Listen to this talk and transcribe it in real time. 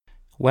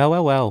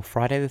Well,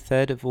 Friday the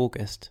 3rd of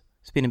August.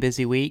 It's been a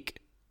busy week,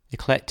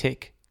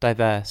 eclectic,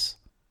 diverse.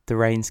 The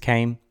rains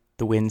came,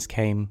 the winds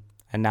came,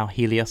 and now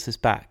Helios is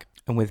back.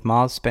 And with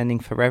Mars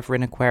spending forever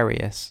in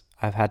Aquarius,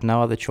 I've had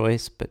no other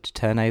choice but to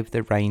turn over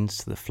the reins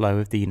to the flow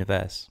of the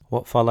universe.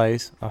 What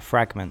follows are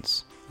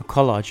Fragments, a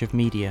collage of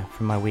media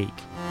from my week.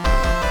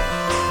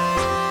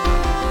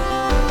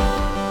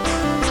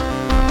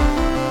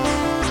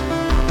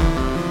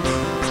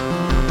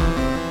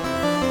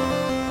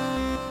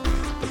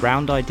 The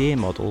round idea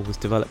model was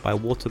developed by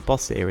Walter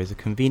Bossier as a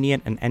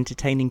convenient and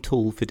entertaining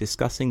tool for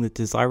discussing the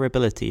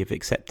desirability of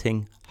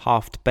accepting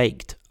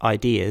half-baked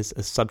ideas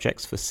as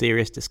subjects for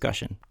serious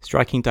discussion.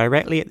 Striking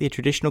directly at the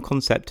traditional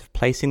concept of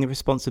placing the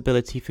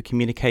responsibility for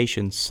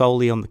communication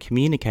solely on the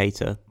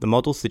communicator, the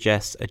model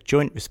suggests a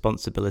joint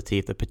responsibility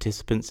of the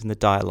participants in the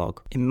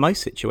dialogue. In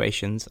most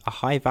situations, a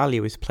high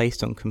value is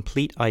placed on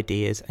complete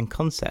ideas and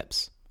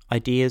concepts,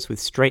 ideas with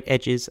straight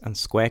edges and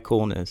square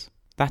corners.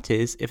 That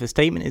is, if a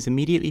statement is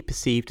immediately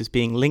perceived as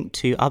being linked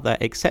to other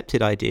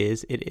accepted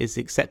ideas, it is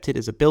accepted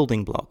as a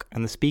building block,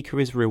 and the speaker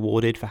is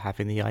rewarded for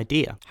having the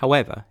idea.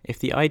 However, if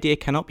the idea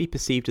cannot be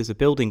perceived as a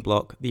building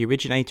block, the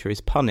originator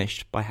is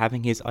punished by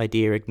having his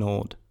idea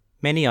ignored.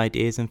 Many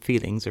ideas and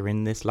feelings are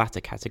in this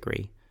latter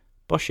category.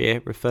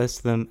 Bossier refers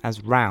to them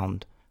as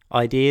round,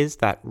 ideas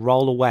that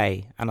roll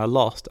away and are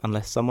lost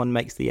unless someone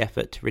makes the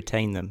effort to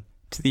retain them.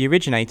 To the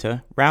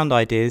originator, round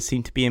ideas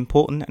seem to be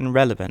important and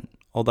relevant,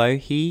 although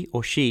he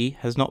or she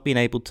has not been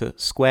able to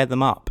square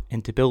them up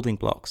into building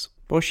blocks.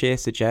 Bossier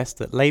suggests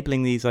that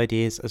labeling these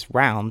ideas as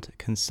round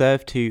can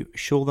serve to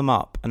shore them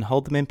up and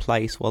hold them in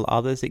place while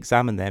others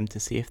examine them to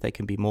see if they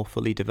can be more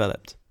fully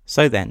developed.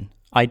 So then,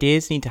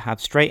 ideas need to have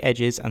straight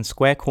edges and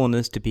square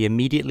corners to be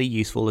immediately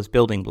useful as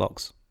building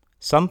blocks.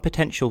 Some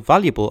potential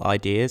valuable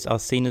ideas are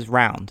seen as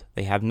round.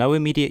 They have no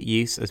immediate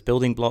use as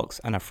building blocks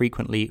and are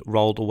frequently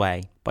rolled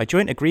away. By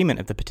joint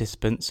agreement of the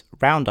participants,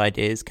 round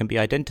ideas can be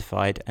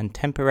identified and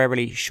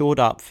temporarily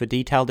shored up for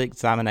detailed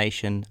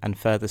examination and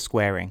further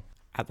squaring.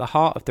 At the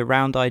heart of the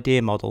round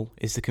idea model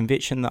is the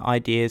conviction that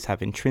ideas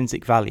have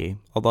intrinsic value,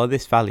 although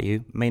this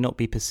value may not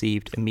be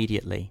perceived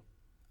immediately.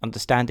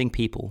 Understanding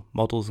People,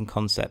 Models and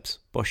Concepts,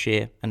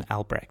 Bossier and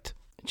Albrecht.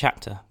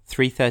 Chapter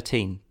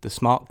 313, The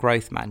Smart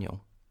Growth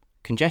Manual.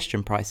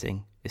 Congestion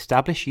pricing.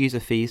 Establish user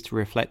fees to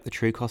reflect the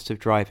true cost of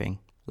driving.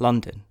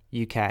 London,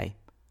 UK.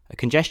 A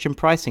congestion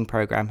pricing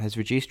program has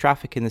reduced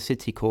traffic in the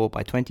city core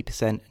by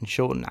 20% and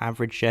shortened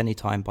average journey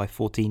time by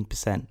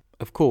 14%.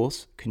 Of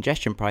course,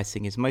 congestion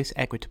pricing is most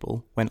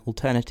equitable when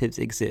alternatives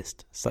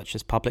exist, such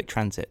as public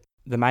transit.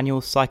 The manual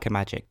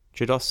Psychomagic.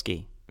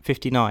 Jodosky,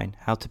 59.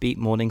 How to beat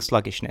morning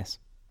sluggishness.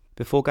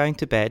 Before going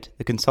to bed,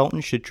 the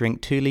consultant should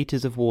drink 2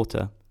 litres of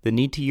water. The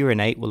need to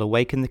urinate will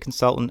awaken the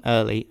consultant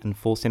early and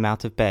force him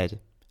out of bed.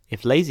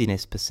 If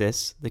laziness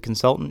persists, the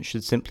consultant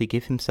should simply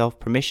give himself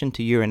permission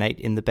to urinate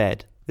in the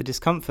bed. The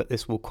discomfort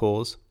this will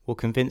cause will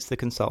convince the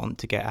consultant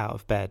to get out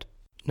of bed.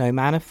 No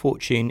man of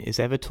fortune is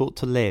ever taught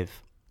to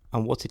live,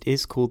 and what it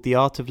is called the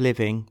art of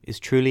living is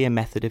truly a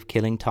method of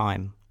killing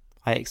time.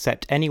 I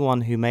accept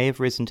anyone who may have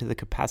risen to the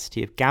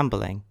capacity of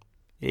gambling.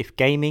 If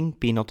gaming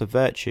be not a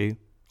virtue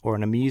or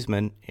an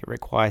amusement, it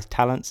requires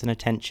talents and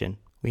attention.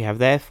 We have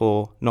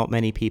therefore not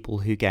many people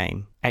who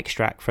game.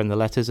 Extract from the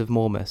Letters of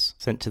Mormus,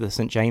 sent to the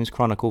St. James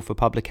Chronicle for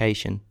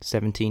publication,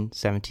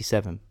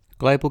 1777.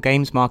 Global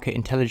games market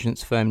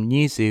intelligence firm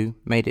Newzoo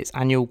made its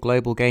annual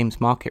Global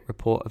Games Market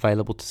Report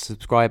available to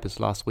subscribers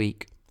last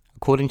week.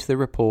 According to the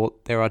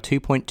report, there are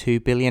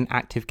 2.2 billion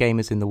active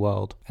gamers in the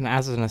world, and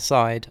as an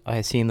aside, I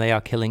assume they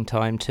are killing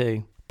time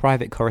too.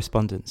 Private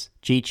correspondence.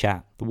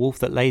 G-Chat, the wolf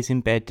that lays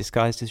in bed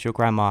disguised as your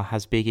grandma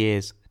has big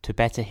ears to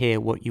better hear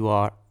what you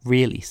are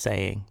really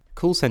saying.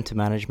 Call centre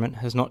management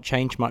has not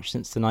changed much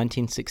since the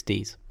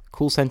 1960s.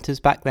 Call centres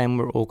back then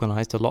were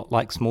organised a lot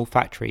like small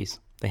factories.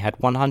 They had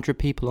 100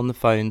 people on the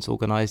phones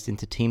organised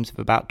into teams of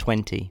about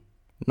 20,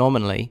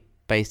 nominally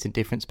based in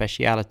different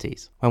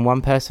specialities. When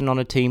one person on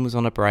a team was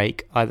on a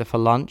break, either for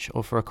lunch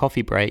or for a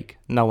coffee break,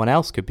 no one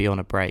else could be on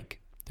a break.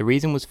 The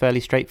reason was fairly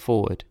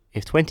straightforward.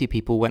 If 20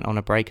 people went on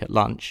a break at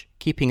lunch,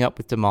 keeping up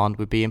with demand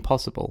would be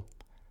impossible.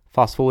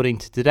 Fast forwarding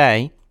to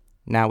today,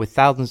 now with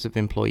thousands of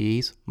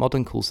employees,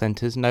 modern call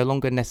centres no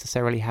longer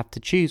necessarily have to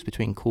choose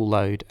between call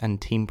load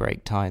and team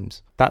break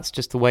times. That's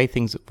just the way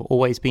things have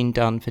always been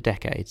done for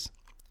decades,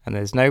 and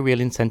there's no real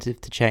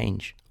incentive to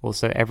change, or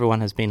so everyone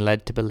has been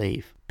led to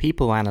believe.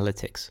 People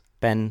Analytics,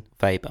 Ben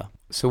Weber.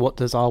 So what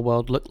does our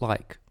world look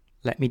like?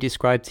 Let me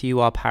describe to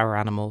you our power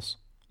animals.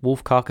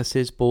 Wolf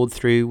carcasses bored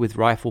through with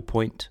rifle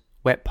point,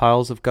 wet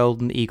piles of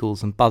golden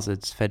eagles and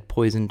buzzards fed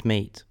poisoned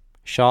meat.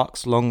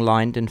 Sharks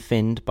long-lined and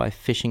finned by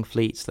fishing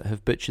fleets that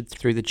have butchered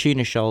through the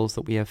tuna shoals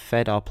that we have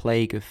fed our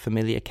plague of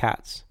familiar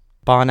cats.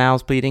 Barn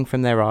owls bleeding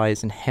from their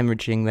eyes and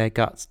hemorrhaging their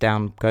guts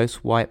down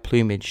ghost-white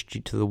plumage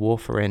due to the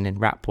warfarin in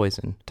rat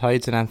poison.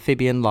 Toads and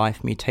amphibian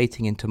life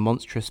mutating into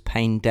monstrous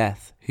pain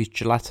death, whose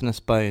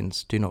gelatinous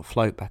bones do not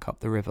float back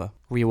up the river.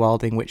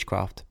 Rewilding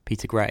Witchcraft,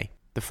 Peter Gray.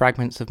 The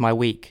fragments of my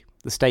week.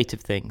 the state of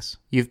things.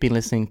 You've been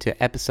listening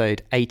to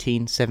episode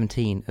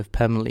 1817 of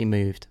Permanently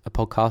Moved, a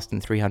podcast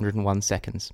in 301 seconds.